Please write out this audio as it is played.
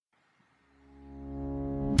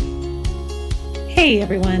Hey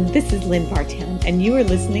everyone, this is Lynn Vartan, and you are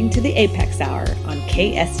listening to the Apex Hour on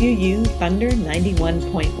KSUU Thunder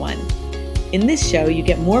 91.1. In this show, you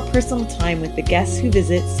get more personal time with the guests who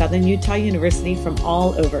visit Southern Utah University from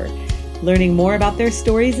all over, learning more about their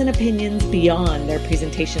stories and opinions beyond their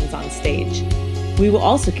presentations on stage. We will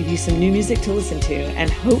also give you some new music to listen to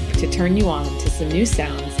and hope to turn you on to some new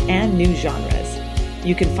sounds and new genres.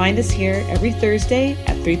 You can find us here every Thursday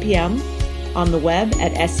at 3 p.m., on the web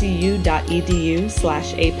at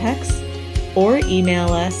scu.edu/apex, or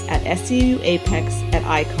email us at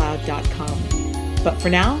scuapex@icloud.com. But for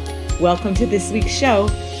now, welcome to this week's show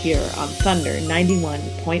here on Thunder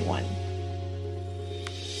 91.1.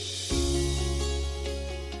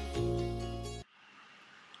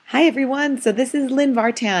 Hi everyone, so this is Lynn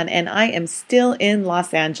Vartan and I am still in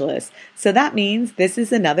Los Angeles. So that means this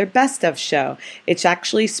is another Best Of show. It's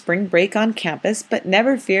actually spring break on campus, but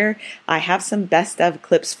never fear, I have some Best Of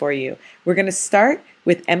clips for you. We're going to start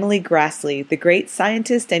with Emily Grassley, the great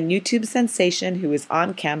scientist and YouTube sensation who was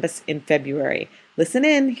on campus in February. Listen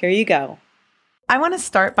in, here you go. I want to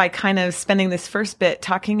start by kind of spending this first bit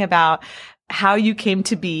talking about how you came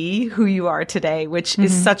to be who you are today, which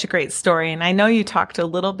is such a great story. And I know you talked a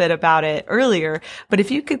little bit about it earlier, but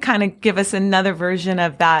if you could kind of give us another version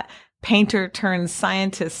of that painter turned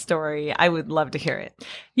scientist story, I would love to hear it.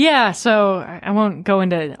 Yeah, so I won't go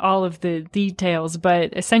into all of the details,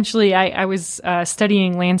 but essentially I was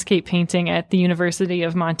studying landscape painting at the University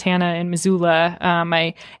of Montana in Missoula.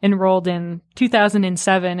 I enrolled in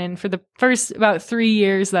 2007, and for the first about 3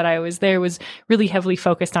 years that I was there was really heavily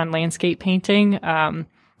focused on landscape painting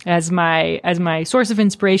as my source of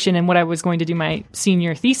inspiration and what I was going to do my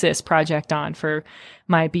senior thesis project on for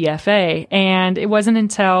my BFA. And it wasn't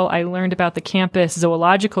until I learned about the campus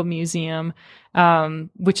zoological museum,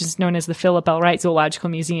 which is known as the Philip L. Wright Zoological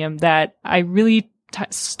Museum, that I really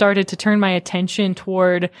started to turn my attention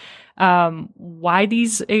toward why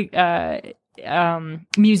these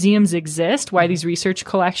museums exist, why these research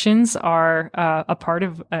collections are a part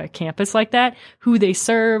of a campus like that, who they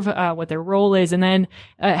serve, what their role is, and then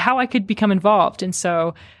how I could become involved. And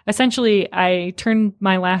so essentially I turned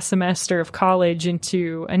my last semester of college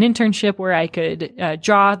into an internship where I could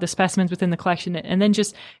draw the specimens within the collection, and then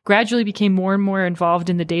just gradually became more and more involved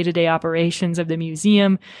in the day-to-day operations of the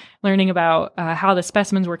museum, learning about how the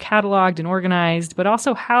specimens were cataloged and organized, but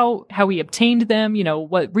also how we obtained them, you know,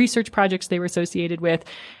 what research projects they were associated with.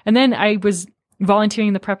 And then I was volunteering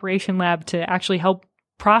in the preparation lab to actually help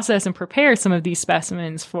process and prepare some of these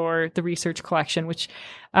specimens for the research collection, which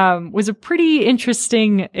was a pretty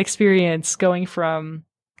interesting experience, going from,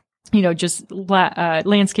 you know, just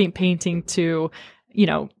landscape painting to, you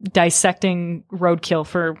know, dissecting roadkill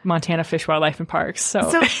for Montana Fish, Wildlife, and Parks.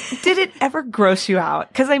 So did it ever gross you out?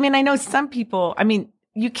 Because I mean, I know some people,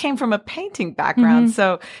 you came from a painting background,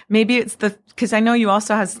 so maybe it's because I know you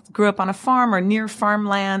also grew up on a farm or near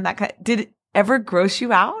farmland. Did it ever gross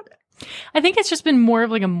you out? I think it's just been more of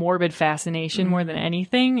like a morbid fascination more than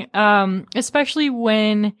anything, especially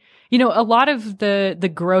when, you know, a lot of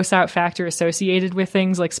the gross out factor associated with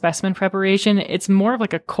things like specimen preparation, it's more of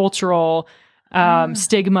like a cultural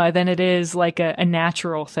stigma than it is like a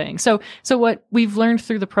natural thing. So what we've learned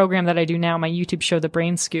through the program that I do now, my YouTube show, The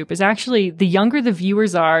Brain Scoop, is actually the younger the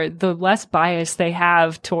viewers are, the less bias they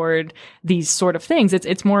have toward these sort of things.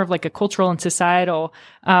 It's more of like a cultural and societal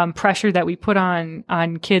pressure that we put on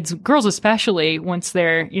kids, girls especially, once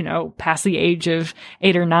they're, you know, past the age of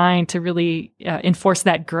 8 or 9, to really enforce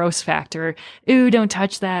that gross factor. Ooh, don't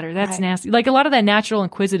touch that, or that's nasty. Like a lot of that natural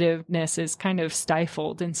inquisitiveness is kind of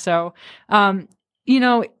stifled. And so, you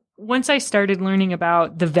know, once I started learning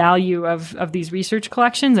about the value of these research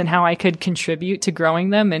collections and how I could contribute to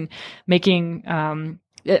growing them and making,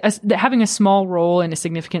 having a small role in a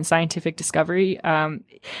significant scientific discovery,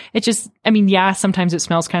 it just, I mean, yeah, sometimes it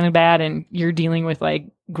smells kind of bad and you're dealing with like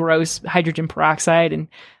gross hydrogen peroxide and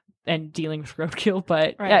dealing with roadkill,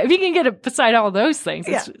 but yeah, if you can get beside all those things,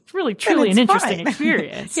 it's really truly an interesting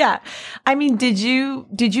experience. Yeah. I mean, did you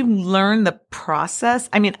learn the process?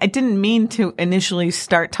 I mean, I didn't mean to initially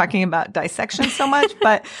start talking about dissection so much,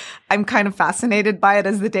 but I'm kind of fascinated by it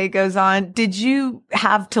as the day goes on. Did you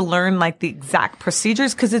have to learn like the exact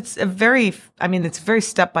procedures? Cause it's very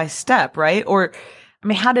step by step, right? Or, I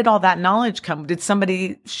mean, how did all that knowledge come? Did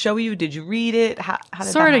somebody show you? Did you read it? How did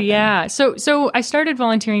that happen? Yeah. So I started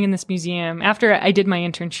volunteering in this museum after I did my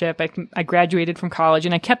internship. I graduated from college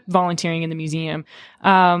and I kept volunteering in the museum.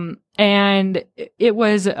 And it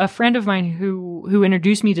was a friend of mine who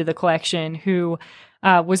introduced me to the collection, who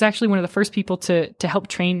was actually one of the first people to help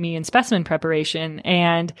train me in specimen preparation.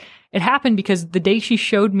 And it happened because the day she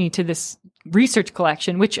showed me to this research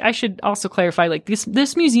collection, which I should also clarify, like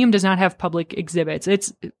this museum does not have public exhibits.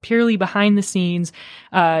 It's purely behind the scenes,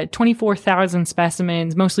 24,000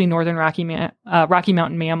 specimens, mostly northern Rocky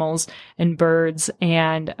Mountain mammals and birds.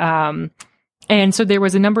 And so there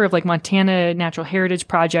was a number of like Montana Natural Heritage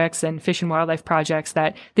projects and Fish and Wildlife projects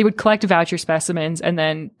that they would collect voucher specimens and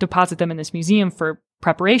then deposit them in this museum for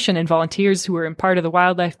preparation, and volunteers who were in part of the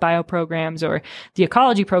wildlife bio programs or the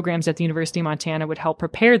ecology programs at the University of Montana would help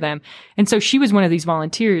prepare them. And so she was one of these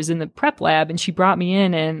volunteers in the prep lab, and she brought me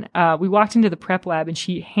in, and we walked into the prep lab, and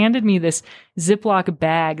she handed me this Ziploc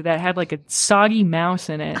bag that had like a soggy mouse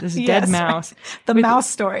in it, this dead mouse. The mouse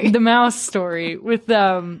story. The mouse story with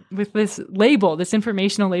this label, this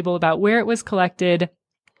informational label about where it was collected,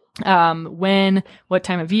 when, what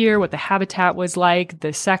time of year, what the habitat was like,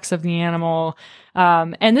 the sex of the animal.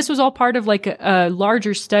 And this was all part of like a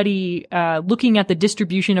larger study, looking at the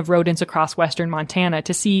distribution of rodents across western Montana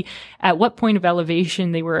to see at what point of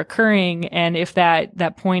elevation they were occurring. And if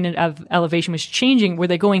that point of elevation was changing, were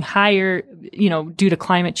they going higher, due to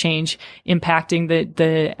climate change impacting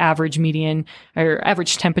the average median or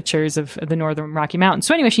average temperatures of the northern Rocky Mountains.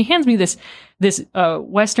 So anyway, she hands me this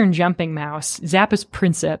western jumping mouse. Zappus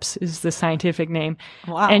princeps is the scientific name.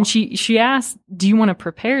 Wow. And she asked, "Do you want to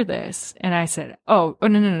prepare this?" And I said, Oh,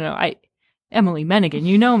 no. Emily Mennigan,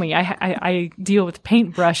 you know me. I deal with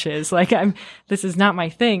paintbrushes. Like this is not my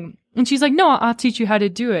thing. And she's like, "No, I'll teach you how to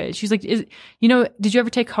do it." She's like, did you ever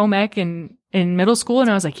take home ec in middle school? And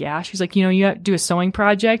I was like, yeah. She's like, you have to do a sewing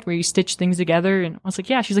project where you stitch things together. And I was like,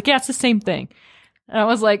 yeah. She's like, yeah, it's the same thing. And I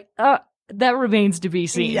was like, that remains to be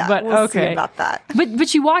seen. Yeah, but we'll okay. see about that. But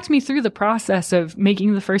she walked me through the process of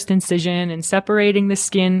making the first incision and separating the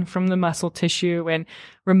skin from the muscle tissue and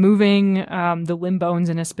removing the limb bones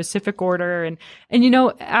in a specific order. And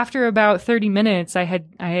after about 30 minutes, I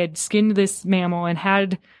had skinned this mammal and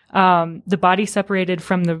had the body separated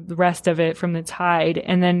from the rest of it, from its hide.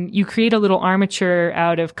 And then you create a little armature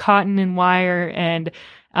out of cotton and wire and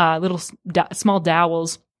little small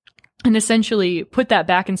dowels, and essentially put that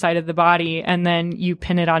back inside of the body, and then you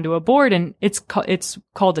pin it onto a board, and it's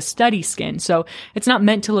called a study skin. So it's not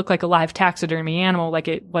meant to look like a live taxidermy animal like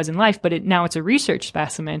it was in life, but now it's a research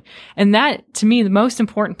specimen. And that, to me, the most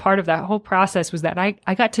important part of that whole process was that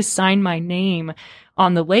I got to sign my name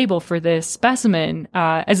on the label for this specimen,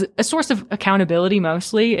 as a source of accountability,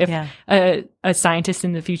 mostly. If a scientist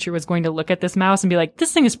in the future was going to look at this mouse and be like,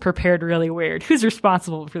 "This thing is prepared really weird. Who's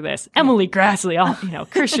responsible for this?" Emily Grassley, I'll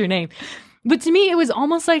curse your name. But to me, it was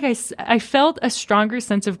almost like I felt a stronger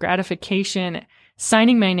sense of gratification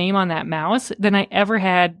signing my name on that mouse than I ever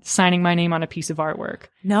had signing my name on a piece of artwork.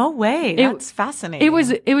 No way. That's fascinating.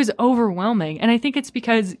 It was overwhelming. And I think it's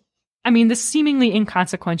because, this seemingly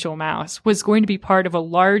inconsequential mouse was going to be part of a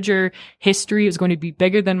larger history. It was going to be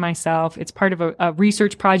bigger than myself. It's part of a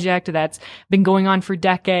research project that's been going on for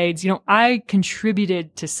decades. I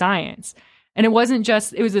contributed to science. And it wasn't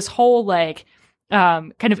just, it was this whole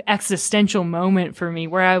kind of existential moment for me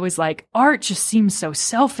where I was like, art just seems so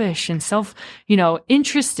selfish and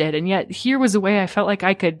interested. And yet here was a way I felt like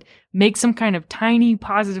I could make some kind of tiny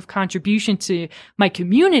positive contribution to my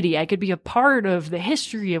community. I could be a part of the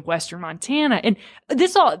history of Western Montana. And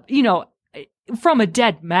this all, from a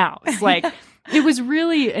dead mouse. Like, it was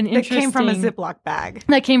really an interesting... It came from a Ziploc bag.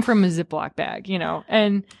 That came from a Ziploc bag,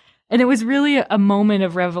 and it was really a moment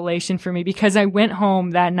of revelation for me, because I went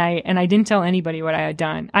home that night and I didn't tell anybody what I had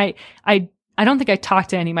done. I don't think I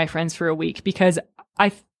talked to any of my friends for a week, because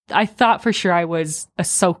I thought for sure I was a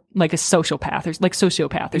sociopath or like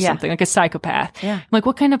sociopath or something, like a psychopath. Yeah. Like,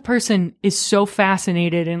 what kind of person is so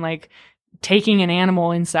fascinated in like taking an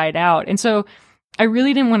animal inside out? And so I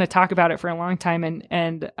really didn't want to talk about it for a long time,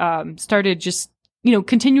 and started just,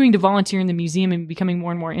 continuing to volunteer in the museum and becoming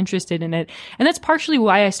more and more interested in it. And that's partially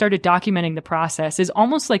why I started documenting the process, is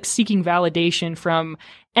almost like seeking validation from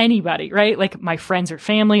anybody, right? Like my friends or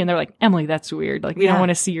family. And they're like, "Emily, that's weird. Like, we don't want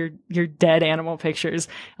to see your dead animal pictures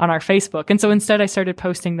on our Facebook." And so instead I started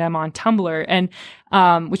posting them on Tumblr,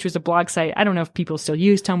 and, which was a blog site. I don't know if people still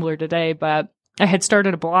use Tumblr today, but I had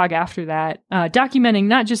started a blog after that, documenting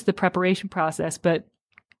not just the preparation process, but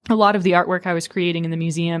a lot of the artwork I was creating in the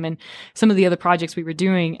museum and some of the other projects we were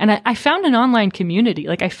doing. And I found an online community.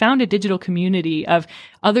 Like, I found a digital community of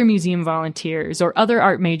other museum volunteers or other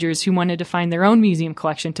art majors who wanted to find their own museum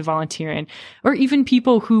collection to volunteer in, or even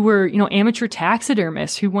people who were, amateur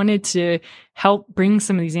taxidermists who wanted to help bring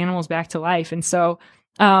some of these animals back to life. And so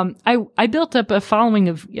I built up a following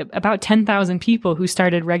of about 10,000 people who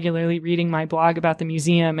started regularly reading my blog about the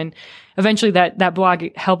museum. And eventually that blog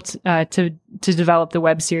helped to develop the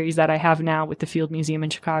web series that I have now with the Field Museum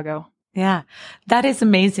in Chicago. Yeah, that is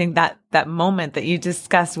amazing that that moment that you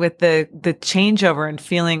discussed with the changeover and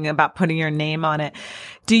feeling about putting your name on it.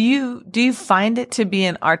 Do you find it to be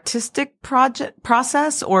an artistic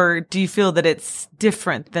process, or do you feel that it's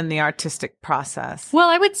different than the artistic process? Well,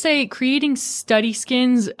 I would say creating study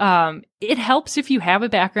skins, it helps if you have a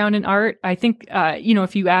background in art. I think,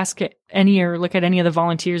 if you ask any or look at any of the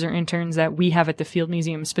volunteers or interns that we have at the Field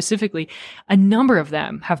Museum specifically, a number of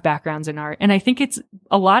them have backgrounds in art. And I think it's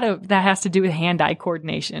a lot of that has to do with hand-eye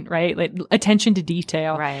coordination, right? Like attention to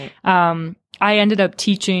detail. Right. I ended up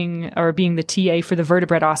teaching or being the TA for the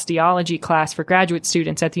vertebrate osteology class for graduate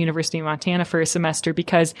students at the University of Montana for a semester,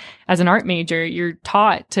 because as an art major, you're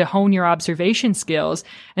taught to hone your observation skills.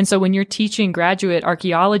 And so when you're teaching graduate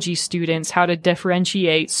archaeology students how to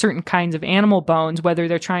differentiate certain kinds of animal bones, whether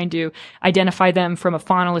they're trying to identify them from a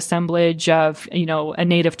faunal assemblage of, a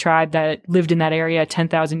native tribe that lived in that area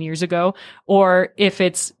 10,000 years ago, or if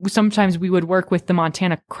it's sometimes we would work with the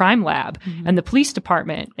Montana Crime Lab and the police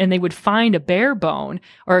department, and they would find a bear bone,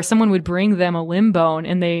 or someone would bring them a limb bone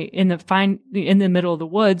in the middle of the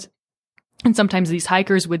woods. And sometimes these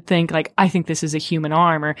hikers would think like, I think this is a human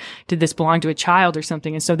arm, or did this belong to a child or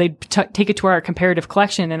something? And so they'd take it to our comparative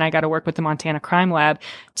collection, and I got to work with the Montana Crime Lab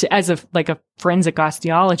as a forensic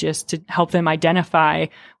osteologist to help them identify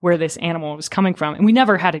where this animal was coming from. And we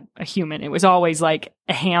never had a human. It was always like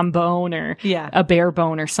a ham bone or a bear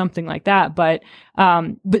bone or something like that. But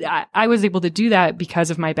I was able to do that because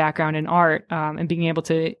of my background in art, and being able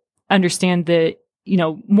to understand the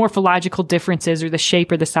morphological differences or the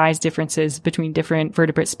shape or the size differences between different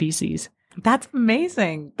vertebrate species. That's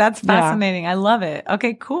amazing. That's fascinating. I love it.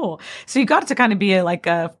 Okay, cool. So you got to kind of be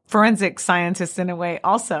a forensic scientist in a way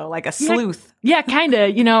also, like a sleuth. Yeah, kind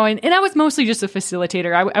of, and I was mostly just a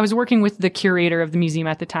facilitator. I was working with the curator of the museum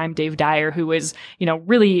at the time, Dave Dyer, who was,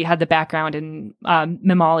 really had the background in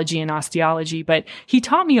mammalogy and osteology, but he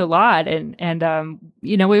taught me a lot. And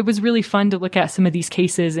it was really fun to look at some of these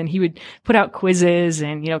cases, and he would put out quizzes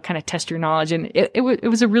and, kind of test your knowledge. And it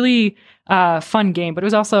was a really fun game, but it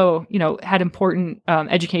was also, had important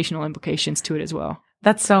educational implications to it as well.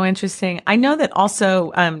 That's so interesting. I know that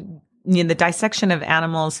also, the dissection of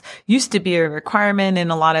animals used to be a requirement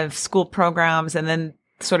in a lot of school programs, and then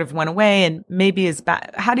sort of went away and maybe is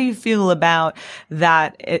back. How do you feel about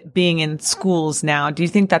that it being in schools now? Do you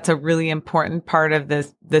think that's a really important part of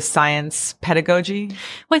the science pedagogy?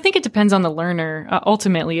 Well, I think it depends on the learner.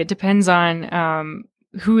 Ultimately, it depends on,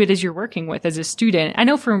 who it is you're working with as a student. I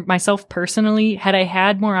know for myself personally, had I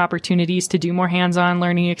had more opportunities to do more hands-on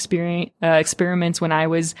learning experiments when I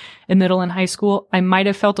was in middle and high school, I might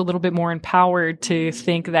have felt a little bit more empowered to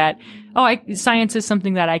think that, science is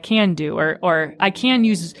something that I can do, or I can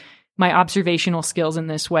use my observational skills in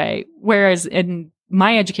this way. Whereas in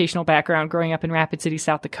my educational background, growing up in Rapid City,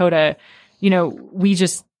 South Dakota,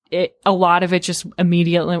 a lot of it just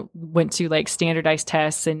immediately went to like standardized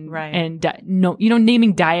tests and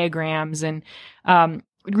naming diagrams, and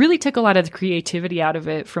it really took a lot of the creativity out of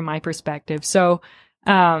it from my perspective. So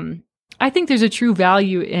I think there's a true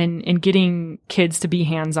value in getting kids to be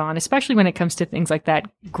hands-on, especially when it comes to things like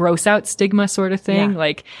that gross out stigma sort of thing. Yeah.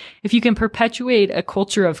 Like if you can perpetuate a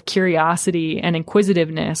culture of curiosity and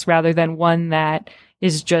inquisitiveness rather than one that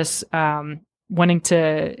is just wanting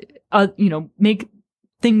to make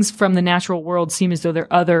things from the natural world seem as though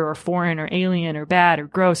they're other or foreign or alien or bad or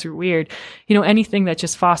gross or weird. Anything that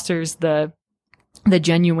just fosters the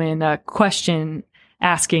genuine question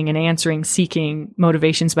asking and answering, seeking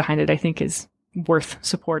motivations behind it, I think is worth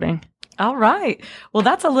supporting. All right. Well,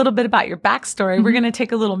 that's a little bit about your backstory. Mm-hmm. We're going to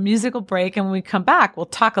take a little musical break, and when we come back, we'll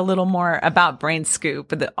talk a little more about Brain Scoop,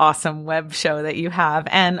 the awesome web show that you have,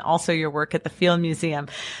 and also your work at the Field Museum.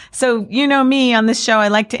 So, me on this show, I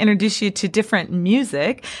like to introduce you to different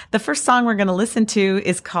music. The first song we're going to listen to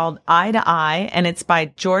is called Eye to Eye, and it's by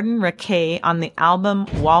Jordan Rakei on the album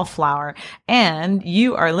Wallflower. And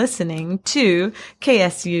you are listening to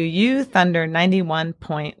KSUU Thunder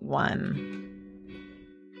 91.1.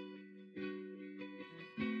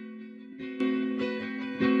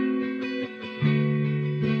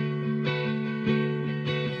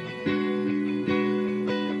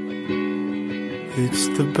 It's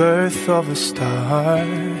the birth of a star,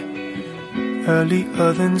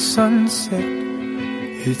 earlier than sunset.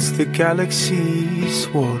 It's the galaxy's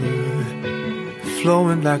water,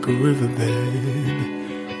 flowing like a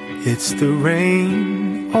riverbed. It's the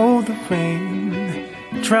rain, oh the rain,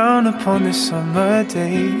 drown upon the summer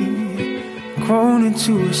day, grown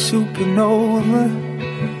into a supernova,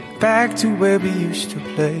 back to where we used to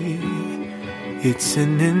play. It's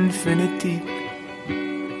an infinite deep,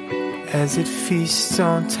 as it feasts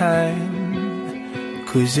on time,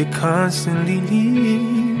 'cause it constantly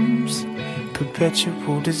leaves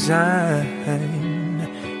perpetual design.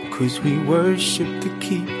 'Cause we worship the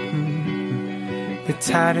keep. The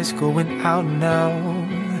tide is going out now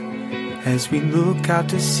as we look out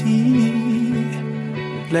to sea,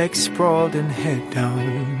 legs sprawled and head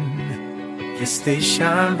down. Yes, they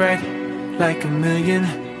shine bright like a million.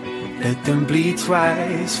 Let them bleed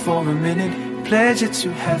twice for a minute. Pleasure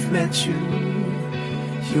to have met you.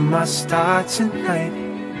 You must start tonight.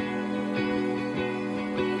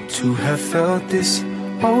 To have felt this,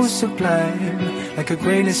 oh sublime, like a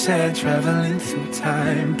grain of sand traveling through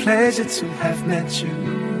time. Pleasure to have met you.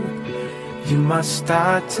 You must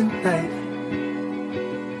start tonight.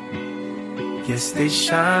 Yes, they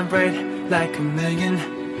shine bright like a million.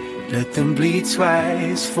 Let them bleed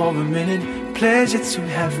twice for a minute. Pleasure to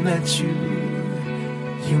have met you.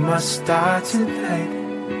 You must start tonight.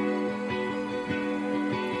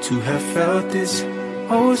 To have felt this,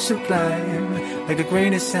 oh sublime, like a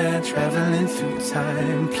grain of sand traveling through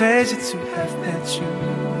time. Pleasure to have met you.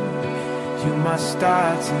 You must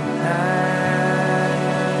start tonight.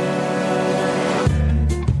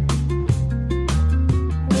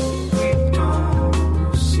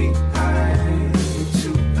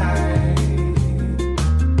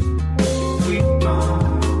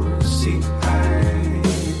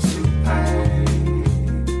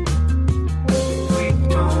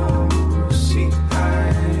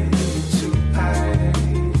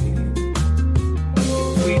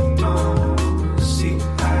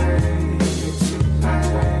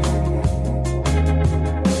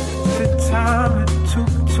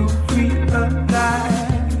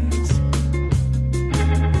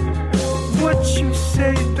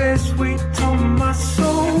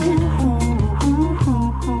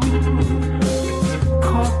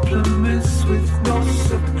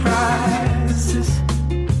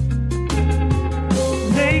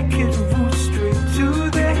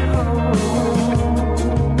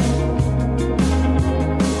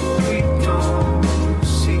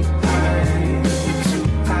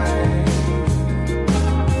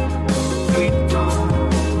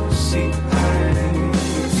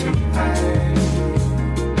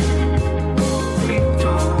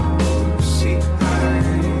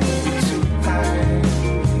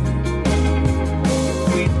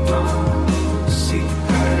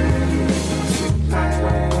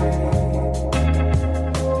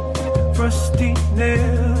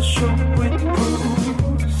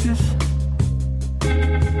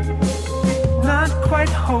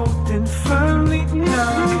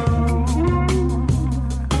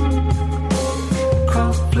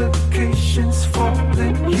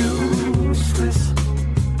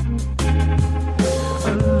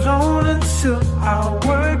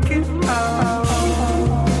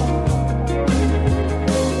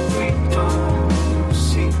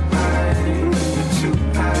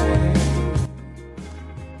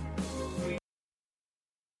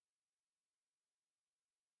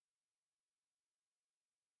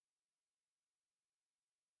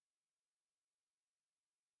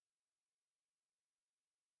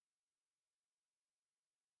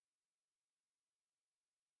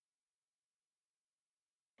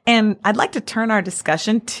 And I'd like to turn our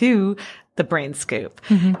discussion to the Brain Scoop.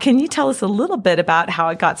 Mm-hmm. Can you tell us a little bit about how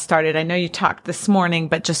it got started? I know you talked this morning,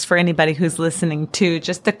 but just for anybody who's listening too,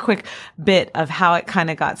 just a quick bit of how it kind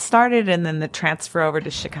of got started and then the transfer over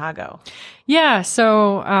to Chicago. Yeah.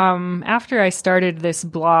 So, after I started this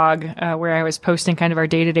blog, where I was posting kind of our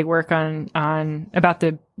day-to-day work on about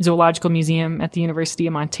the Zoological Museum at the University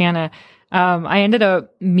of Montana, I ended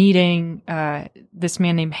up meeting, this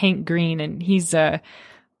man named Hank Green, and he's,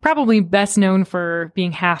 probably best known for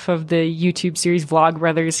being half of the YouTube series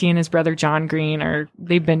Vlogbrothers. He and his brother John Green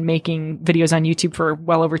they've been making videos on YouTube for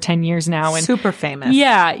well over 10 years now. And super famous.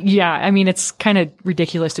 Yeah. I mean, it's kind of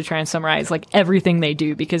ridiculous to try and summarize like everything they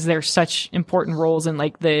do because they're such important roles in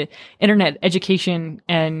like the internet education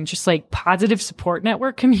and just like positive support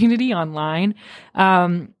network community online.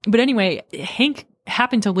 But anyway, Hank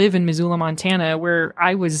happened to live in Missoula, Montana, where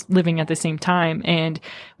I was living at the same time. And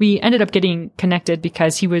we ended up getting connected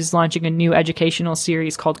because he was launching a new educational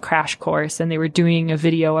series called Crash Course, and they were doing a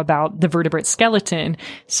video about the vertebrate skeleton.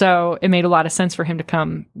 So it made a lot of sense for him to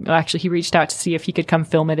come. Actually, he reached out to see if he could come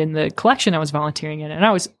film it in the collection I was volunteering in. And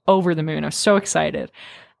I was over the moon. I was so excited.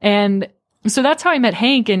 And so that's how I met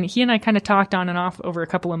Hank. And he and I kind of talked on and off over a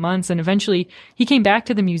couple of months. And eventually he came back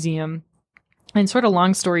to the museum. And sort of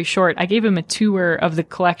long story short, I gave him a tour of the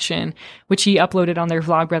collection, which he uploaded on their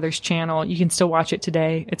Vlogbrothers channel. You can still watch it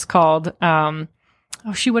today. It's called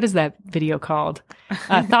Oh, what is that video called?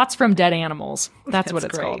 Thoughts from Dead Animals. That's what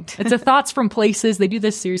it's called. It's a Thoughts from Places. They do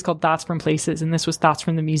this series called Thoughts from Places, and this was Thoughts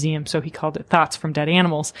from the Museum, so he called it Thoughts from Dead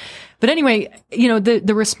Animals. But anyway,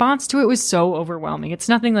 the response to it was so overwhelming. It's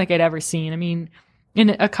nothing like I'd ever seen. I mean,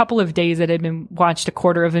 in a couple of days, it had been watched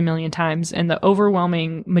 250,000 times, and the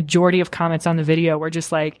overwhelming majority of comments on the video were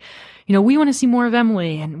just like, we want to see more of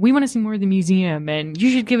Emily, and we want to see more of the museum, and you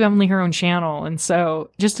should give Emily her own channel. And so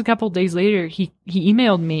just a couple of days later, he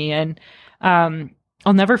emailed me, and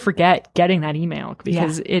I'll never forget getting that email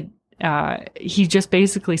because he just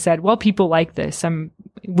basically said, well, people like this.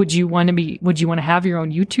 Would you want to have your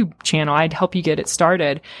own YouTube channel? I'd help you get it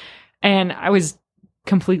started. And I was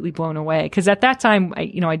completely blown away because at that time,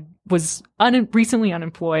 I was recently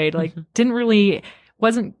unemployed, like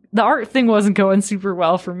the art thing wasn't going super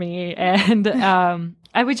well for me. And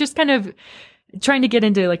I was just kind of trying to get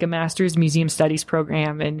into like a master's museum studies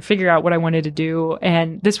program and figure out what I wanted to do.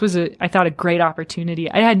 And this was I thought, a great opportunity.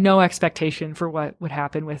 I had no expectation for what would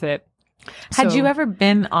happen with it. Had you ever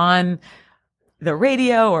been on the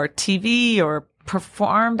radio or TV or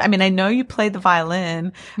performed? I mean, I know you played the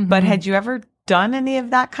violin, but had you ever done any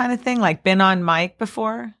of that kind of thing? Like been on mic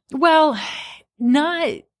before? Well,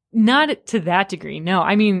 not to that degree. No.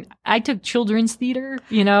 I mean, I took children's theater,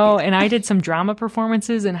 and I did some drama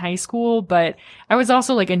performances in high school, but I was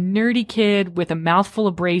also like a nerdy kid with a mouthful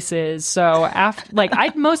of braces. So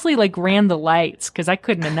I mostly like ran the lights because I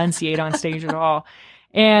couldn't enunciate on stage at all.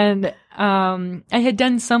 And I had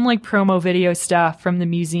done some like promo video stuff from the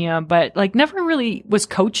museum, but like never really was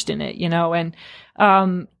coached in it,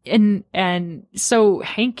 and so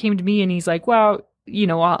Hank came to me and he's like, well,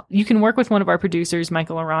 you can work with one of our producers,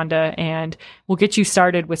 Michael Aranda, and we'll get you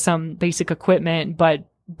started with some basic equipment. But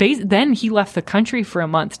then he left the country for a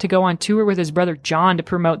month to go on tour with his brother John to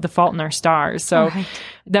promote The Fault in Our Stars. So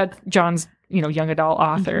that John's, young adult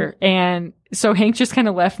author. And so Hank just kind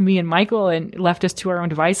of left me and Michael and left us to our own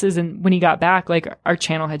devices. And when he got back, like our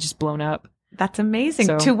channel had just blown up. That's amazing.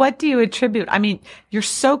 So, to what do you attribute? I mean, you're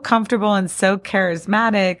so comfortable and so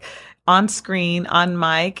charismatic on screen, on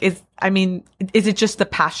mic. Is it just the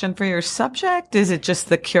passion for your subject? Is it just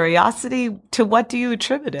the curiosity? To what do you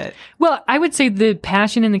attribute it? Well, I would say the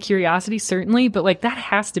passion and the curiosity, certainly, but like that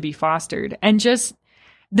has to be fostered. And just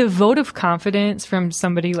the vote of confidence from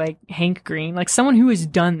somebody like Hank Green, like someone who has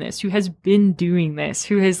done this, who has been doing this,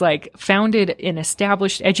 who has like founded and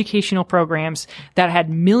established educational programs that had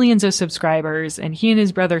millions of subscribers. And he and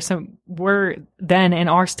his brother were then and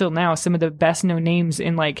are still now some of the best known names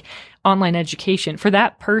in like online education. For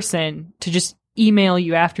that person to just email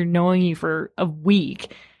you after knowing you for a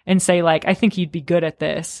week and say like, I think you'd be good at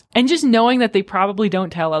this. And just knowing that they probably don't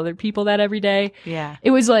tell other people that every day. Yeah.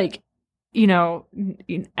 It was like,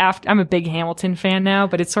 I'm a big Hamilton fan now,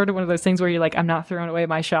 but it's sort of one of those things where you're like, I'm not throwing away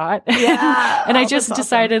my shot. Yeah. And I just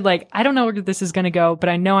decided like, I don't know where this is going to go, but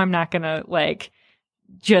I know I'm not going to like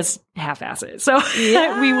just half-ass it. So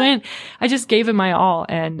I just gave it my all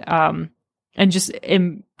and just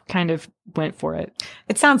kind of went for it.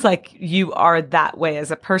 It sounds like you are that way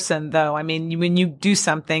as a person though. I mean, when you do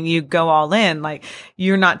something, you go all in, like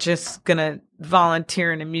you're not just going to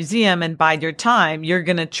volunteer in a museum and bide your time. You're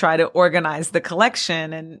going to try to organize the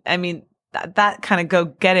collection. And I mean, that kind of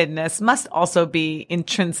go-gettedness must also be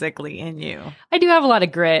intrinsically in you. I do have a lot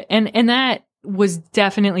of grit. And that was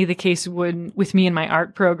definitely the case with me in my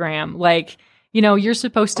art program. Like, you're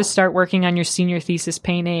supposed to start working on your senior thesis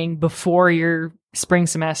painting before your spring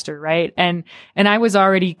semester, right? And I was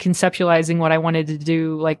already conceptualizing what I wanted to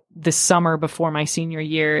do like this summer before my senior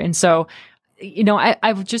year. And so,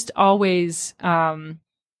 I've just always had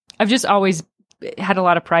a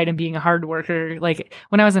lot of pride in being a hard worker. Like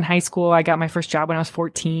when I was in high school, I got my first job when I was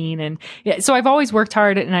 14. And so I've always worked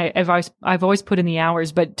hard and I've always put in the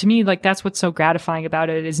hours. But to me, like that's what's so gratifying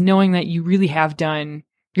about it is knowing that you really have done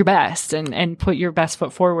your best and put your best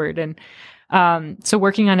foot forward. And so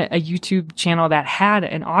working on a YouTube channel that had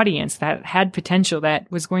an audience, that had potential,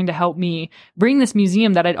 that was going to help me bring this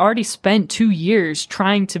museum that I'd already spent 2 years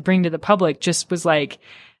trying to bring to the public just was like,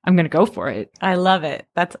 I'm going to go for it. I love it.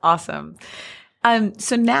 That's awesome.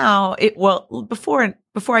 So now before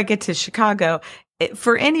I get to Chicago,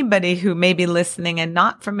 for anybody who may be listening and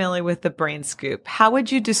not familiar with the Brain Scoop, how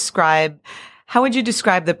would you describe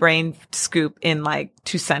the Brain Scoop in like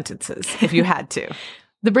 2 sentences if you had to?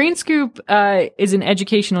 The Brain Scoop is an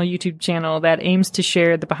educational YouTube channel that aims to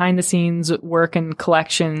share the behind-the-scenes work and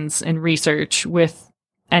collections and research with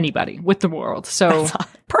anybody, with the world. So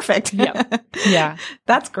perfect. Yeah.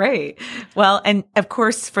 That's great. Well, and of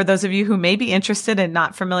course, for those of you who may be interested and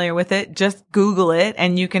not familiar with it, just Google it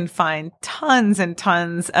and you can find tons and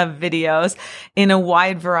tons of videos in a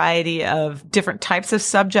wide variety of different types of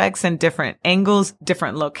subjects and different angles,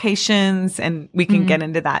 different locations, and we can get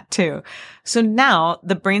into that too. So now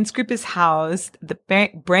the Brain Scoop is housed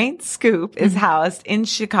in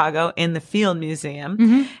Chicago in the Field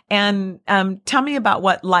Museum. And tell me about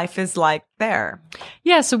what life is like there.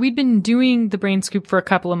 Yeah, so we'd been doing the Brain Scoop for a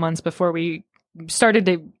couple of months before we started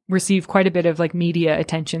to receive quite a bit of like media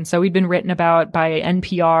attention. So we'd been written about by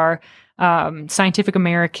NPR, Scientific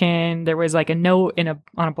American. There was like a note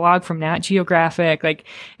on a blog from Nat Geographic. Like,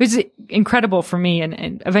 it was incredible for me.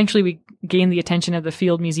 And eventually we gained the attention of the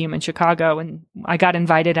Field Museum in Chicago, and I got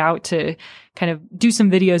invited out to kind of do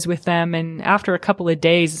some videos with them. And after a couple of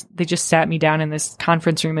days, they just sat me down in this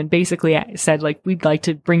conference room and basically said, like, we'd like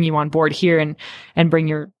to bring you on board here and bring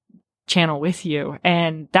your channel with you.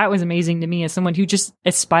 And that was amazing to me as someone who just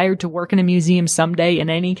aspired to work in a museum someday in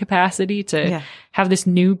any capacity, to have this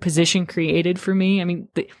new position created for me. I mean,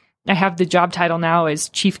 I have the job title now as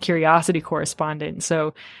Chief Curiosity Correspondent.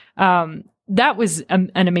 So, that was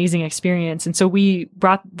an amazing experience. And so we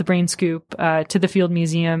brought the Brain Scoop to the Field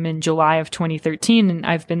Museum in July of 2013, and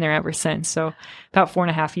I've been there ever since. So about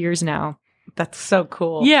 4.5 years now. That's so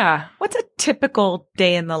cool. Yeah. What's a typical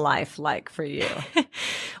day in the life like for you?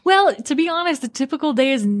 Well, to be honest, a typical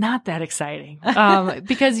day is not that exciting.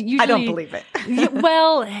 Because usually I don't believe it.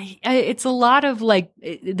 Well, it's a lot of like,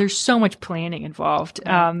 there's so much planning involved.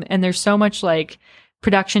 And there's so much like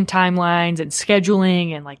production timelines and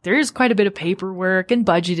scheduling, and like there's quite a bit of paperwork and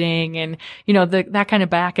budgeting and, you know, that kind of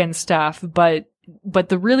back end stuff. But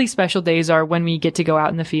the really special days are when we get to go out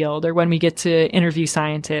in the field or when we get to interview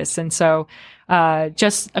scientists. And so,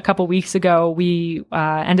 just a couple weeks ago, we,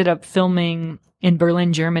 ended up filming in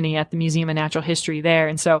Berlin, Germany at the Museum of Natural History there.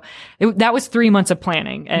 And so that was 3 months of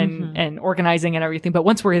planning and organizing and everything. But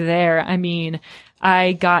once we're there, I mean,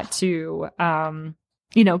 I got to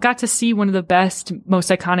see one of the best, most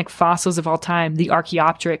iconic fossils of all time, the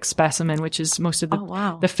Archaeopteryx specimen, which is most of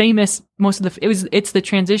the, it's the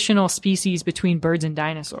transitional species between birds and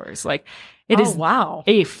dinosaurs. Like, it is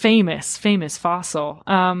a famous fossil.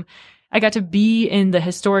 I got to be in the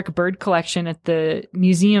historic bird collection at the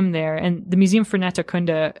museum there, and the Museum for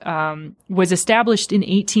Naturkunde was established in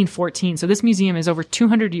 1814. So this museum is over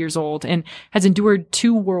 200 years old and has endured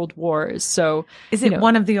 2 world wars. So is it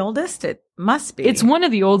one of the oldest? It must be. It's one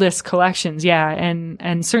of the oldest collections, yeah,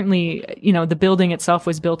 and certainly, you know, the building itself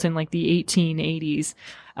was built in like the 1880s.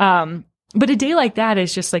 But a day like that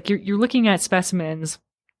is just like you're looking at specimens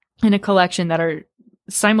in a collection that are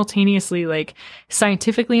simultaneously like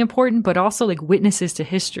scientifically important, but also like witnesses to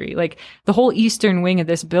history. Like, the whole eastern wing of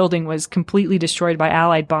this building was completely destroyed by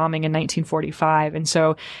Allied bombing in 1945. And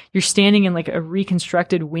so you're standing in like a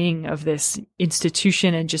reconstructed wing of this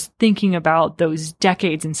institution and just thinking about those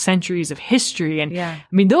decades and centuries of history. And I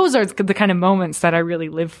mean, those are the kind of moments that I really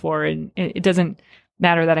live for. And it doesn't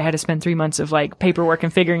matter that I had to spend 3 months of like paperwork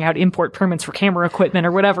and figuring out import permits for camera equipment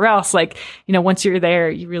or whatever else. Like, you know, once you're there,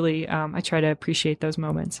 you really, I try to appreciate those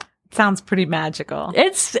moments. Sounds pretty magical.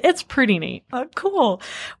 It's pretty neat. Oh, cool.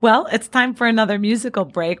 Well, it's time for another musical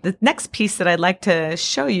break. The next piece that I'd like to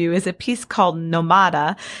show you is a piece called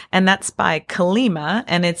Nomada, and that's by Kalima,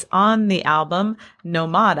 and it's on the album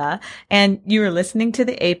Nomada. And you are listening to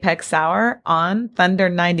the Apex Hour on Thunder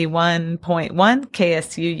 91.1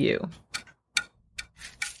 KSUU.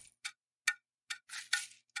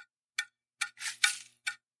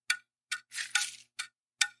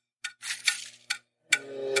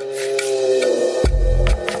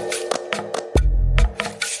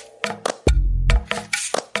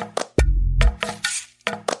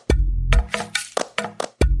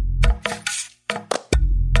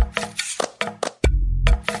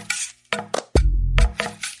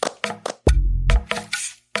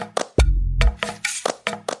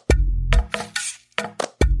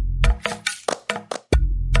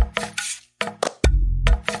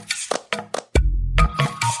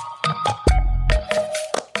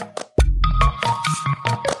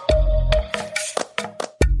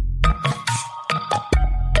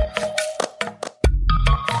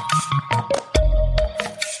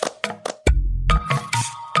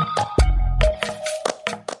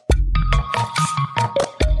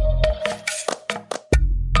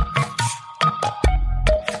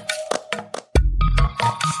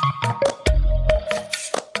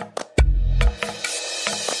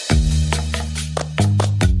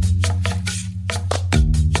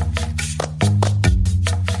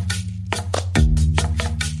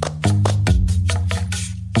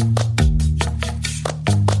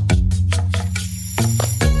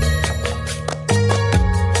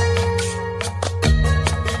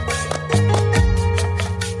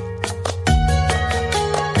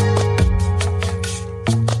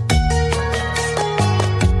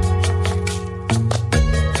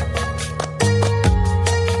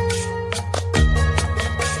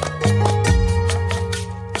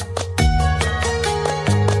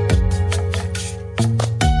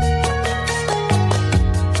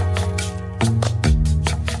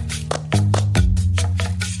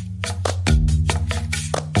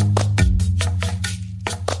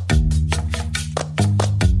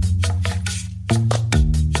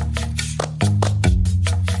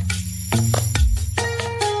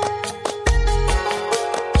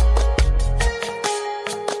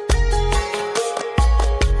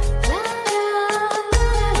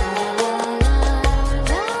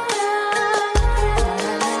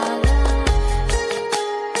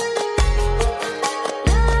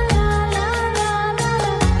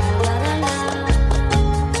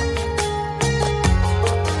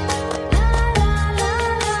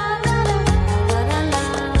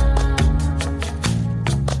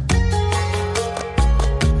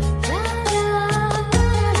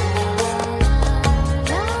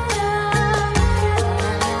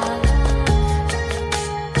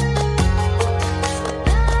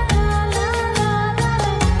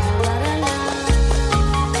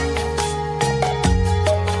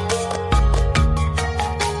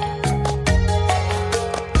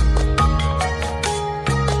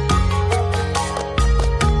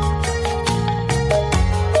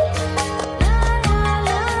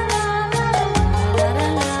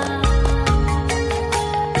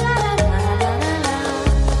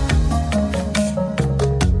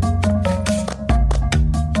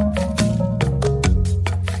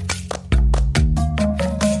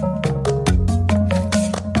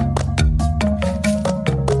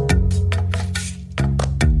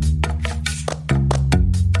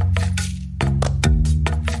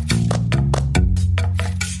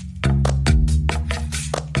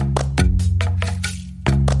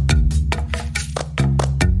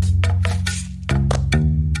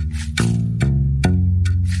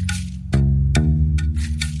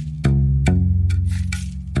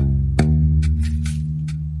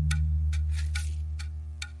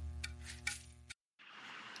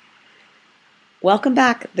 Welcome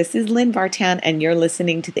back. This is Lynn Vartan, and you're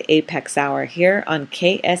listening to the Apex Hour here on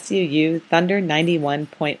KSUU Thunder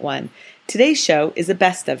 91.1. Today's show is a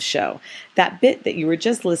best of show. That bit that you were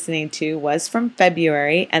just listening to was from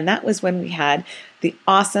February, and that was when we had the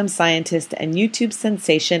awesome scientist and YouTube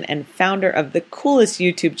sensation and founder of the coolest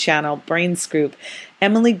YouTube channel, Brain Scoop,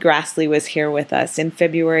 Emily Grassley, was here with us in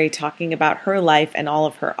February talking about her life and all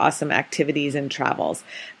of her awesome activities and travels.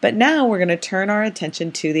 But now we're going to turn our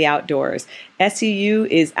attention to the outdoors. SUU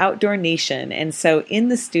is Outdoor Nation, and so in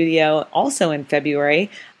the studio, also in February,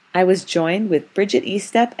 I was joined with Bridget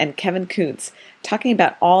Estep and Kevin Kuntz, talking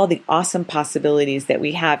about all the awesome possibilities that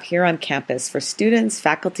we have here on campus for students,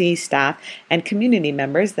 faculty, staff, and community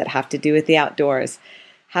members that have to do with the outdoors.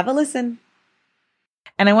 Have a listen.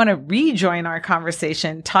 And I want to rejoin our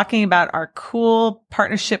conversation talking about our cool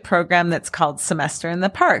partnership program that's called Semester in the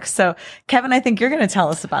Parks. So, Kevin, I think you're going to tell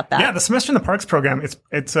us about that. Yeah, the Semester in the Parks program,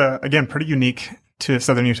 it's again, pretty unique to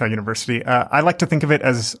Southern Utah University. I like to think of it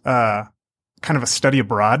as kind of a study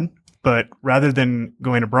abroad, but rather than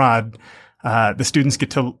going abroad, the students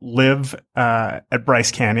get to live at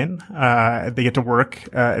Bryce Canyon. They get to work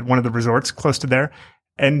at one of the resorts close to there.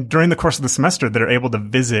 And during the course of the semester, they're able to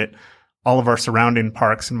visit all of our surrounding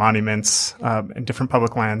parks and monuments and different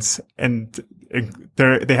public lands. And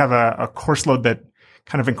they have a course load that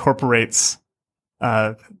kind of incorporates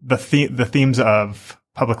the themes of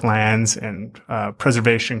public lands and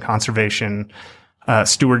preservation, conservation,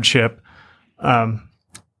 stewardship,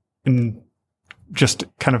 and just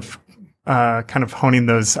kind of honing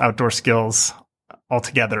those outdoor skills all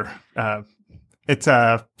together. It's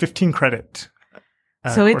a 15 credit.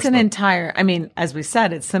 So it's an entire, as we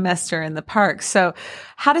said, it's semester in the park. So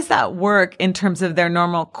how does that work in terms of their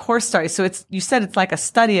normal course study? So you said it's like a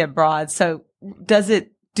study abroad. So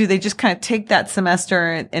do they just kind of take that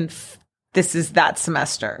semester and this is that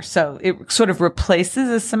semester? So it sort of replaces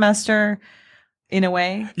a semester in a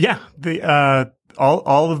way? Yeah.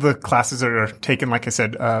 All of the classes are taken, like I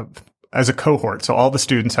said, as a cohort. So all the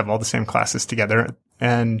students have all the same classes together.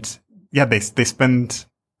 And yeah, they spend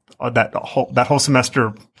that whole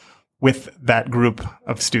semester with that group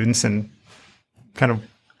of students and kind of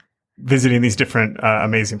visiting these different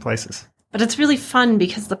amazing places. But it's really fun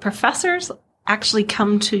because the professors actually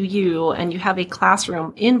come to you and you have a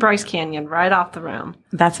classroom in Bryce Canyon right off the rim.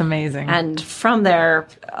 That's amazing. And from there,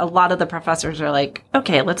 a lot of the professors are like,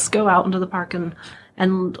 okay, let's go out into the park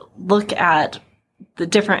and look at the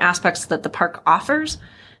different aspects that the park offers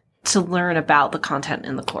to learn about the content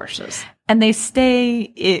in the courses. And they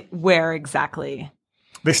stay where exactly?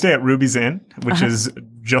 They stay at Ruby's Inn, which is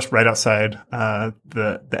just right outside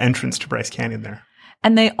the entrance to Bryce Canyon there.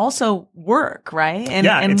 And they also work, right?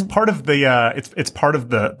 It's part of the it's part of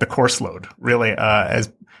the course load, really.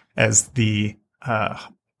 As the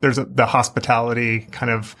there's the hospitality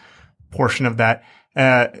kind of portion of that,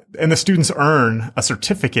 and the students earn a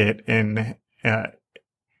certificate in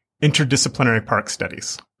interdisciplinary park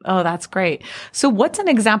studies. Oh, that's great. So what's an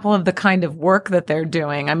example of the kind of work that they're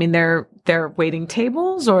doing? They're waiting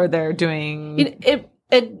tables, or they're doing...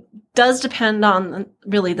 It does depend on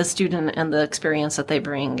really the student and the experience that they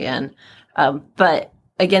bring in. But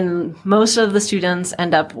again, most of the students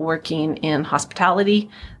end up working in hospitality.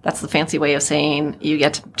 That's the fancy way of saying you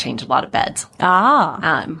get to change a lot of beds.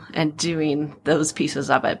 And doing those pieces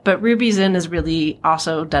of it. But Ruby's Inn is really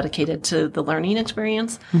also dedicated to the learning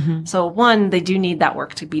experience. Mm-hmm. So one, they do need that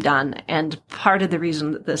work to be done. And part of the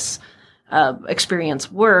reason that this experience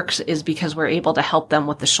works is because we're able to help them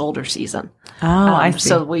with the shoulder season. I see.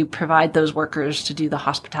 So we provide those workers to do the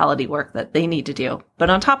hospitality work that they need to do. But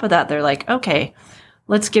on top of that, they're like, okay,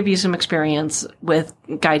 let's give you some experience with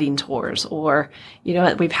guiding tours. Or,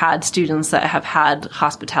 we've had students that have had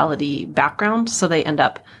hospitality background, so they end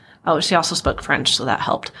up, she also spoke French, so that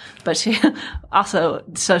helped. But she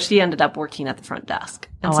ended up working at the front desk.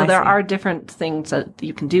 And so there are different things that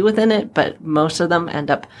you can do within it, but most of them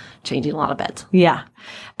end up changing a lot of beds. Yeah.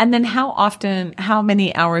 And then how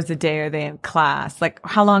many hours a day are they in class? Like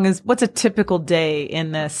what's a typical day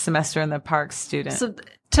in the semester in the park student? So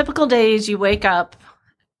typical days, you wake up,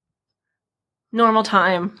 normal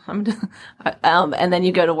time, and then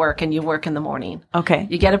you go to work and you work in the morning. Okay.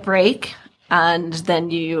 You get a break. And then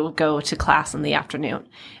you go to class in the afternoon.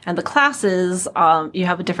 And the classes, you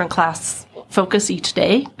have a different class focus each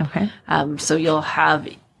day. Okay. So you'll have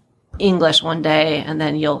English one day, and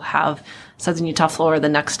then you'll have Southern Utah Flora the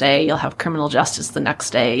next day. You'll have criminal justice the next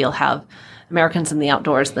day. You'll have Americans in the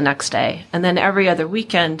Outdoors the next day. And then every other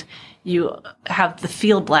weekend, you have the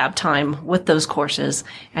field lab time with those courses,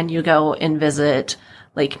 and you go and visit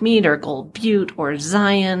Lake Mead or Gold Butte or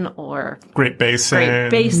Zion or Great Basin.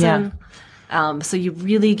 Yeah. So you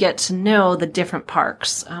really get to know the different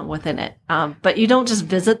parks within it. But you don't just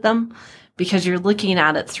visit them, because you're looking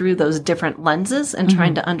at it through those different lenses and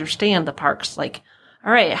trying to understand the parks. Like,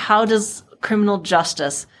 all right, how does criminal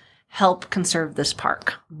justice help conserve this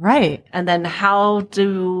park? Right. And then how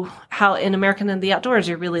in American in the Outdoors,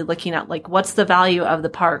 you're really looking at like, what's the value of the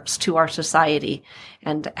parks to our society,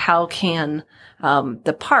 and how can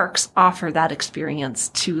the parks offer that experience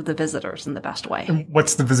to the visitors in the best way? And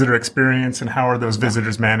what's the visitor experience, and how are those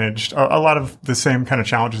visitors managed? A lot of the same kind of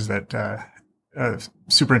challenges that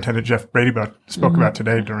Superintendent Jeff Brady spoke about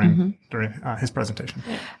today during his presentation.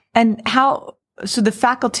 And so the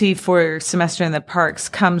faculty for Semester in the Parks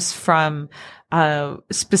comes from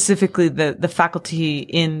specifically the faculty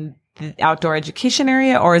in the outdoor education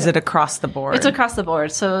area, or is it across the board? It's across the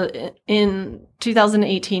board. So in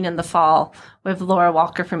 2018 in the fall, we have Laura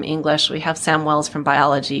Walker from English, we have Sam Wells from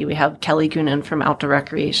biology, we have Kelly Goonan from outdoor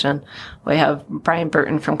recreation, we have Brian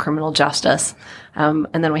Burton from criminal justice, and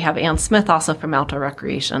then we have Ann Smith also from outdoor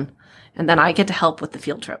recreation. And then I get to help with the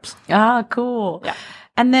field trips. Ah, cool. Yeah.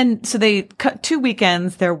 And then, so they cut 2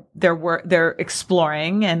 weekends. They're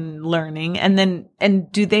exploring and learning. And then,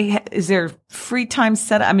 is there free time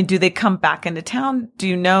set? I mean, do they come back into town? Do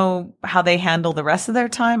you know how they handle the rest of their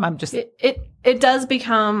time? It does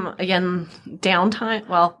become, again, downtime.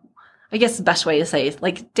 Well, I guess the best way to say is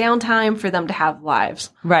like downtime for them to have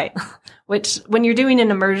lives. Right. Which, when you're doing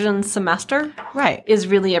an immersion semester, right, is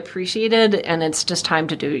really appreciated. And it's just time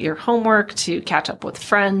to do your homework, to catch up with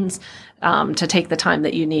friends, to take the time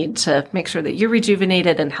that you need to make sure that you're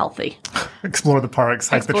rejuvenated and healthy. Explore the parks,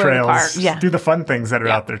 hike the trails, do the fun things that are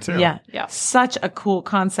out there too. Yeah. Such a cool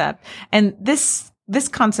concept. And this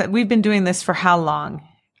concept, we've been doing this for how long?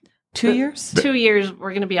 2 years? 2 years.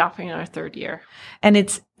 We're going to be offering our 3rd year. And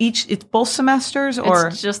it's both semesters, or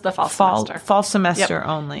it's just the fall semester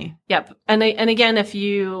only. Yep. And again,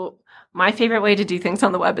 my favorite way to do things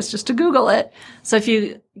on the web is just to Google it. So if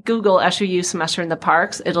you Google SUU Semester in the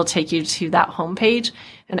Parks, it'll take you to that homepage,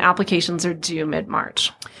 and applications are due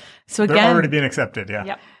mid-March. So again, they're already being accepted. Yeah.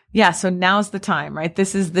 Yep. Yeah. So now's the time, right?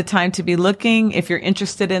 This is the time to be looking. If you're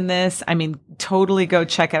interested in this, I mean, totally go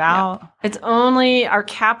check it out. It's our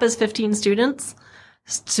cap is 15 students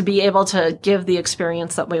to be able to give the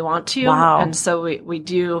experience that we want to. Wow. And so we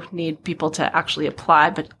do need people to actually apply,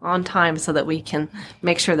 but on time, so that we can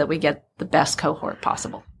make sure that we get the best cohort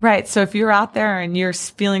possible. Right. So if you're out there and you're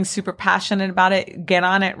feeling super passionate about it, get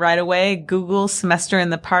on it right away. Google Semester in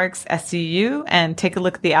the Parks SUU and take a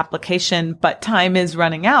look at the application. But time is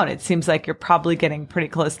running out. It seems like you're probably getting pretty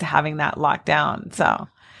close to having that locked down. So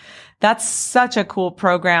that's such a cool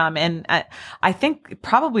program. And I think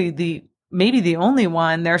probably maybe the only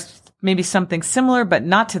one. There's maybe something similar, but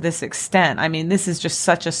not to this extent. I mean, this is just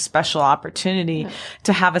such a special opportunity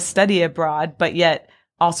to have a study abroad, but yet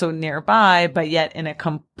also nearby, but yet in a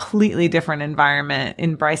completely different environment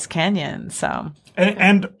in Bryce Canyon. So,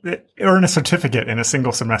 and earn a certificate in a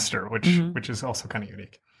single semester, which is also kind of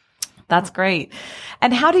unique. That's great.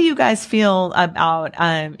 And how do you guys feel about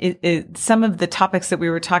some of the topics that we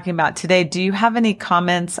were talking about today? Do you have any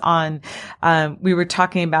comments on, we were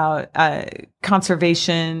talking about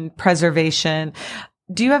conservation, preservation.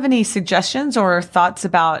 Do you have any suggestions or thoughts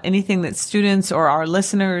about anything that students or our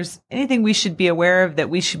listeners, anything we should be aware of that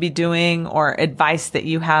we should be doing, or advice that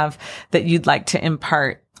you have that you'd like to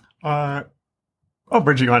impart?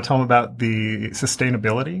 Bridget, you want to tell them about the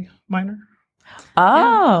sustainability minor?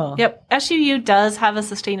 Oh. Yeah. Yep. SUU does have a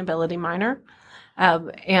sustainability minor.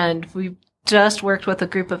 And we just worked with a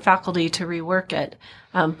group of faculty to rework it.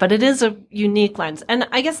 But it is a unique lens. And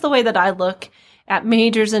I guess the way that I look at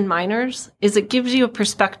majors and minors is it gives you a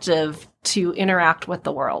perspective to interact with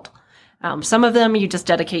the world. Some of them you just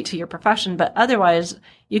dedicate to your profession, but otherwise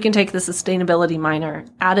you can take the sustainability minor,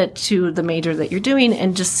 add it to the major that you're doing,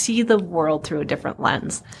 and just see the world through a different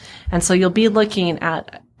lens. And so you'll be looking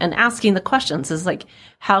at and asking the questions is like,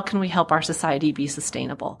 how can we help our society be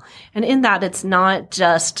sustainable? And in that, it's not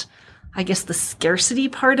just, I guess, the scarcity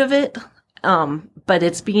part of it, but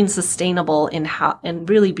it's being sustainable and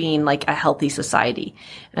really being like a healthy society.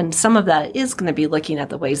 And some of that is going to be looking at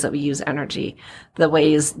the ways that we use energy, the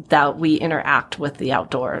ways that we interact with the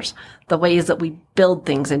outdoors, the ways that we build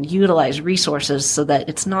things and utilize resources so that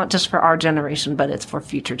it's not just for our generation, but it's for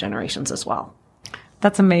future generations as well.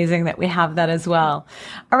 That's amazing that we have that as well.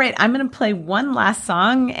 All right, I'm going to play one last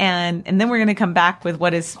song and then we're going to come back with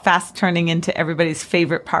what is fast turning into everybody's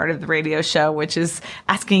favorite part of the radio show, which is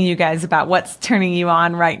asking you guys about what's turning you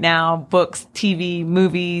on right now, books, TV,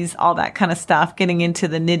 movies, all that kind of stuff, getting into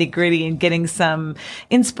the nitty-gritty and getting some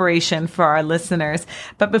inspiration for our listeners.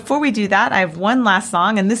 But before we do that, I have one last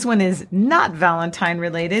song, and this one is not Valentine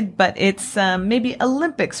related, but it's maybe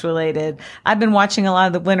Olympics related. I've been watching a lot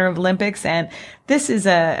of the Winter Olympics, and this is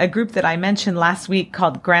a group that I mentioned last week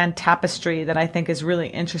called Grand Tapestry that I think is really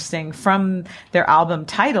interesting from their album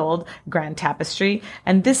titled Grand Tapestry.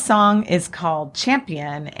 And this song is called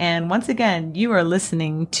Champion. And once again, you are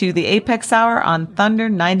listening to the Apex Hour on Thunder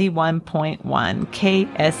 91.1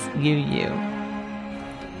 KSUU.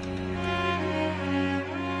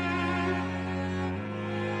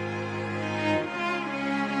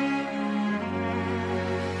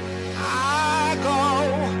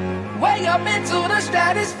 Way up into the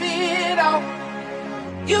stratosphere, oh.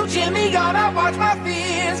 You cheer me on, I watch my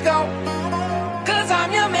fears go. Cause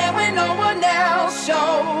I'm your man when no one else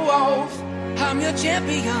shows. I'm your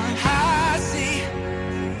champion, I see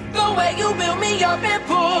the way you build me up and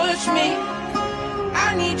push me.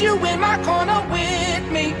 I need you in my corner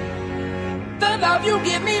with me. The love you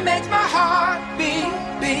give me makes my heart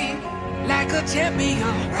beat like a champion.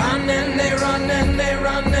 Running, they run, and they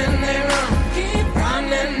run, and they run. Keep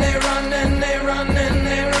running, they run, and they run, and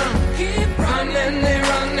they run. Keep running, they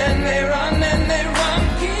run, and they run, and they run.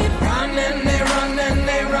 Keep running, they run, and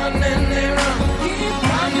they run, and they run. Keep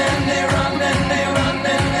running, they run, and they run,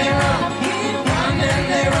 and they run. Keep running,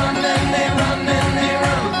 they run, and they run, and they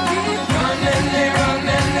run. Keep running, they run,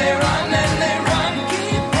 and they run, and they run.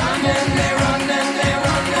 Keep running, they run, and they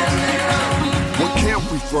run, and they run. What camp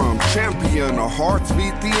we from? Champion, our hearts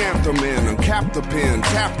beat the anthem in. Uncap the pen,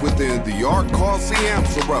 tap within. The art calls the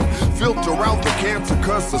answer up. Filter out the cancer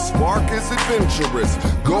cause the spark is adventurous.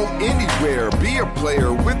 Go anywhere, be a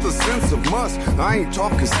player with a sense of must. I ain't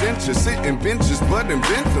talking stenches, sitting benches, but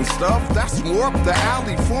inventing stuff. That's more up the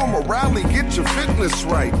alley. Form a rally, get your fitness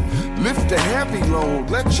right. Lift a heavy load,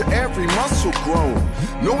 let your every muscle grow.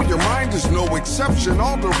 Know your mind is no exception,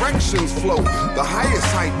 all directions flow. The highest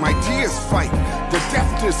height, my tears fight. The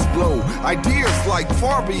deftest blow, ideas like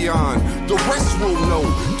far beyond. The rest will know,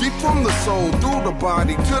 deep from the soul, through the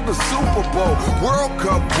body to the Super Bowl. World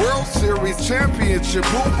Cup, World Series, Championship,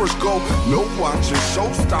 hoopers go. No watching,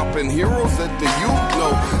 show-stopping heroes that the youth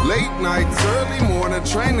know. Late nights, early morning,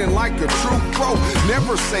 training like a true pro.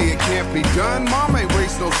 Never say it can't be done. Mom ain't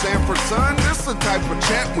raised no Sanford son. This the type of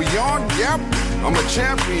champ we on. Yep, I'm a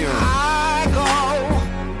champion. I go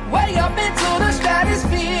way up into the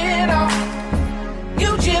stratosphere, oh.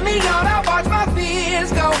 You cheer me on, I watch my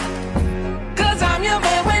fears go. Cause I'm your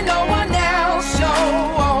man when no one else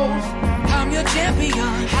shows. I'm your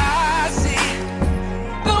champion, I see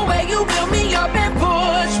the way you build me up and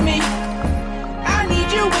push me. I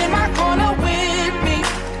need you in my corner with me.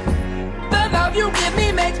 The love you give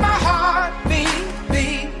me makes my heart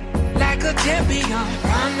beat like a champion.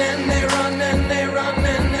 Running, they run, and they run,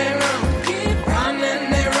 and they run. Keep running,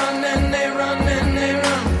 they run, and they run, and they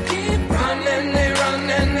run. Keep running, they run,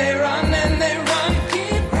 and they run, and they run.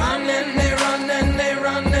 Keep running, they run, and they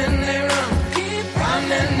run, and they run. Keep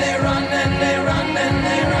running, they run, and they run, and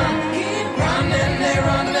they run. Keep running, they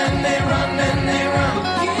run, and they run, and they run.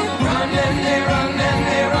 Keep running, they run, and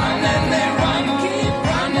they run, and they run. Keep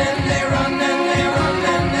running, they run, and they run,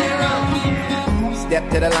 and they run. Step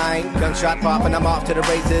to the line, gunshot pop, and I'm off to the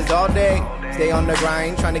races all day. Stay on the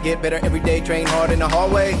grind, trying to get better every day. Train hard in the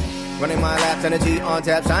hallway. Running my laps, energy on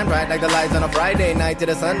tap, shine bright like the lights on a Friday night to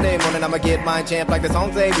the Sunday morning. I'ma get my champ like the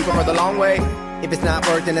song say. We go for the long way. If it's not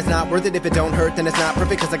worth, then it's not worth it. If it don't hurt, then it's not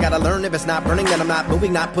perfect. Cause I gotta learn. If it's not burning, then I'm not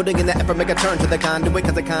moving. Not putting in the effort, make a turn to the conduit.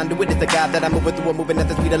 Cause the conduit is the God that I'm moving through. I'm moving at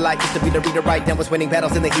the speed of light. Used to be the reader right down was winning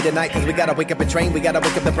battles in the heat of night. Cause we gotta wake up and train. We gotta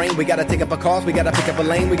wake up the brain. We gotta take up a cause. We gotta pick up a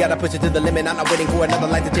lane. We gotta push it to the limit. I'm not waiting for another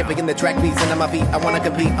light to champion the track beats. And on my feet, I wanna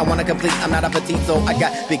compete. I wanna complete. I'm not a petite, so I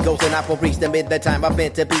got big goals and I will reach them in the time I'm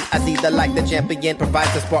meant to be. I see the light. The champion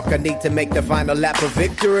provides the spark I need to make the final lap of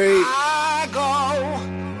victory. I go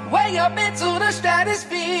way up into the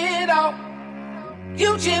stratosphere, oh.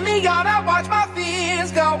 You cheer me on, I watch my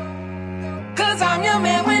fears go. Cause I'm your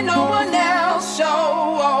man when no one else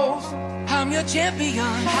shows. I'm your champion,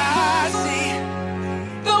 I see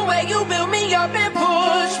the way you build me up and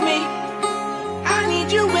push me. I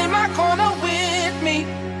need you in my corner with me.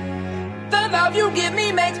 The love you give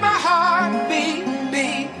me makes my heart beat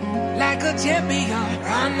like a champion.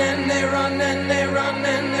 Running, they run, and they run,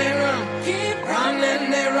 and they run. Keep running,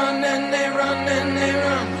 they run, and they run, and they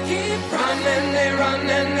run. Keep running, they run,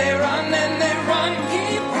 and they run, and they run. Keep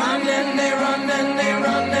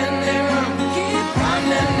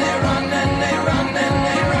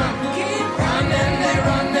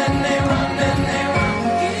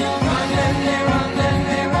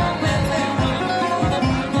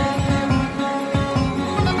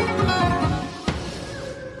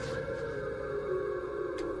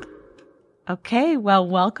Okay, well,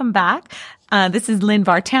 welcome back. This is Lynn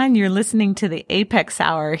Vartan. You're listening to the Apex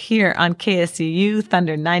Hour here on KSUU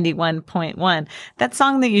Thunder 91.1. That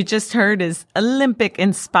song that you just heard is Olympic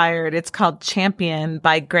inspired. It's called Champion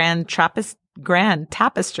by Grand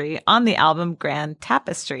Tapestry on the album Grand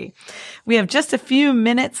Tapestry. We have just a few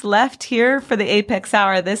minutes left here for the Apex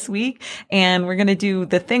Hour this week, and we're going to do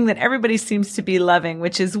the thing that everybody seems to be loving,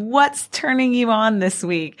 which is what's turning you on this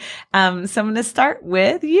week. So I'm going to start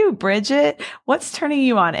with you, Bridget. What's turning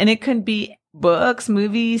you on? And it could be books,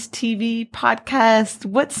 movies, TV, podcasts.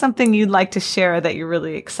 What's something you'd like to share that you're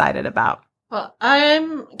really excited about? Well,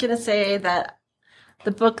 I'm going to say that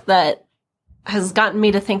the book that has gotten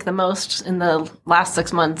me to think the most in the last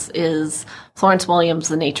 6 months is Florence Williams'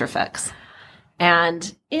 The Nature Fix.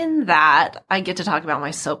 And in that, I get to talk about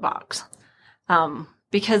my soapbox.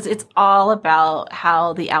 Because it's all about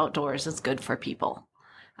how the outdoors is good for people.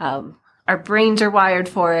 Our brains are wired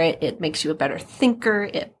for it. It makes you a better thinker.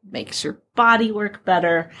 It makes your body work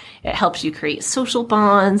better. It helps you create social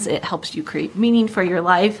bonds. It helps you create meaning for your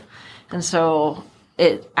life. And so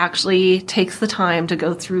it actually takes the time to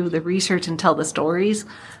go through the research and tell the stories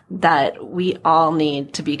that we all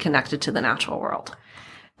need to be connected to the natural world.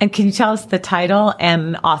 And can you tell us the title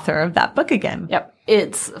and author of that book again? Yep.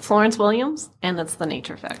 It's Florence Williams, and it's The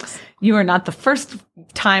Nature Fix. You are not the first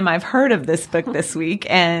time I've heard of this book this week,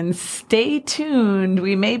 and stay tuned.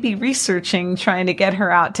 We may be researching trying to get her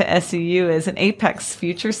out to SUU as an Apex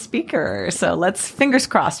future speaker. So let's fingers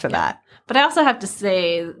crossed for that. But I also have to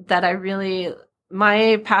say that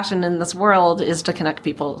my passion in this world is to connect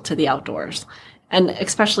people to the outdoors, and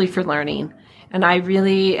especially for learning. And I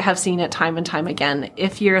really have seen it time and time again.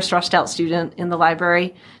 If you're a stressed out student in the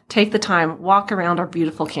library, take the time, walk around our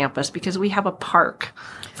beautiful campus, because we have a park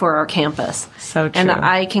for our campus. So true. And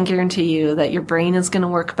I can guarantee you that your brain is going to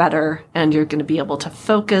work better, and you're going to be able to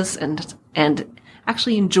focus and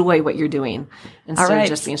actually enjoy what you're doing instead of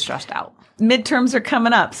just being stressed out. Midterms are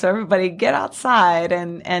coming up, so everybody get outside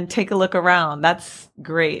and take a look around. That's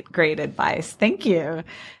great advice. Thank you.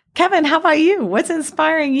 Kevin, how about you? What's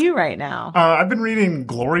inspiring you right now? I've been reading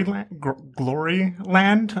Gloryland.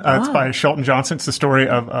 It's by Shelton Johnson. It's the story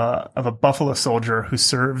of a buffalo soldier who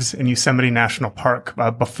serves in Yosemite National Park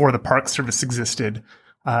before the Park Service existed,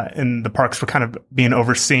 and the parks were kind of being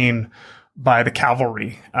overseen by the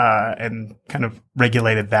cavalry and kind of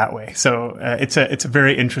regulated that way. So it's a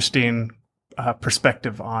very interesting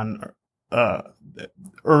perspective on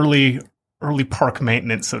early park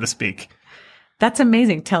maintenance, so to speak. That's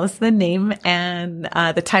amazing. Tell us the name and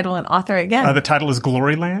the title and author again. The title is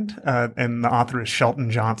Gloryland, and the author is Shelton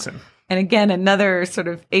Johnson. And again, another sort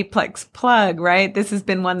of Apex plug, right? This has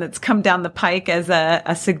been one that's come down the pike as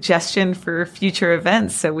a suggestion for future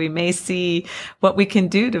events. So we may see what we can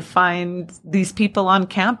do to find these people on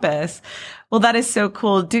campus. Well, that is so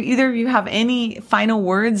cool. Do either of you have any final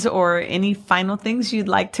words or any final things you'd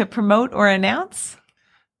like to promote or announce?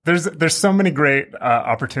 There's so many great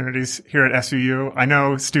opportunities here at SUU. I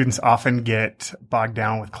know students often get bogged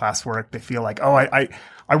down with classwork. They feel like, oh,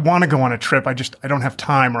 I want to go on a trip. I don't have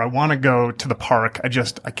time, or I want to go to the park. I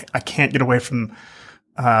can't get away from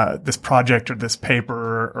this project or this paper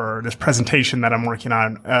or this presentation that I'm working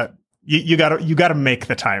on. You gotta make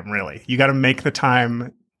the time, really. You gotta make the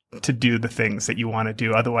time to do the things that you want to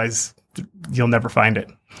do. Otherwise, you'll never find it.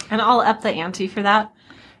 And I'll up the ante for that.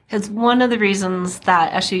 Because one of the reasons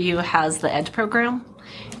that SUU has the EDGE program,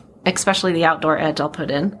 especially the outdoor EDGE I'll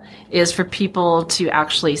put in, is for people to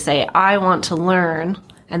actually say, I want to learn,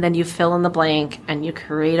 and then you fill in the blank and you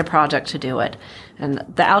create a project to do it. And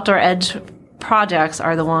the outdoor EDGE projects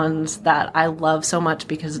are the ones that I love so much,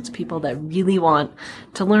 because it's people that really want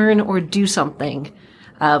to learn or do something,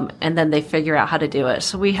 and then they figure out how to do it.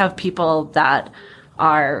 So we have people that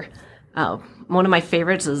are... one of my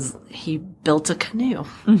favorites is he built a canoe.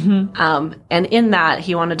 Mm-hmm. And in that,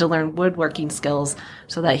 he wanted to learn woodworking skills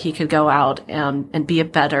so that he could go out and be a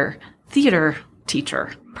better theater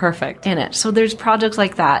teacher. Perfect. In it. So there's projects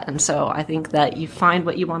like that. And so I think that you find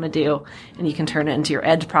what you want to do and you can turn it into your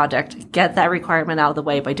EDGE project. Get that requirement out of the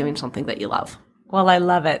way by doing something that you love. Well, I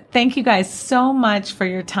love it. Thank you guys so much for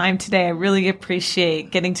your time today. I really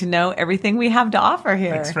appreciate getting to know everything we have to offer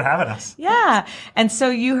here. Thanks for having us. Yeah. And so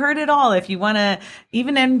you heard it all. If you want to,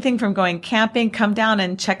 even anything from going camping, come down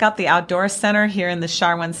and check out the Outdoor Center here in the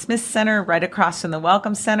Sharwin Smith Center, right across from the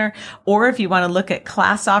Welcome Center. Or if you want to look at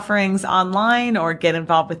class offerings online or get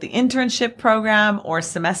involved with the internship program or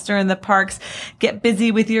semester in the parks, get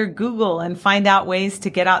busy with your Google and find out ways to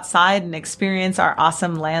get outside and experience our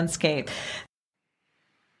awesome landscape.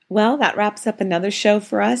 Well, that wraps up another show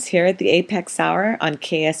for us here at the Apex Hour on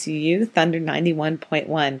KSUU Thunder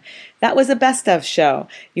 91.1. That was a best of show.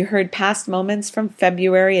 You heard past moments from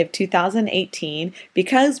February of 2018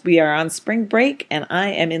 because we are on spring break and I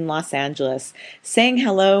am in Los Angeles, saying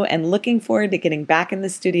hello and looking forward to getting back in the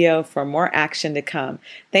studio for more action to come.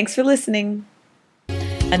 Thanks for listening.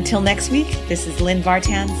 Until next week, this is Lynn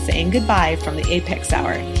Vartan saying goodbye from the Apex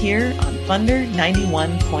Hour here on Thunder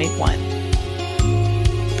 91.1.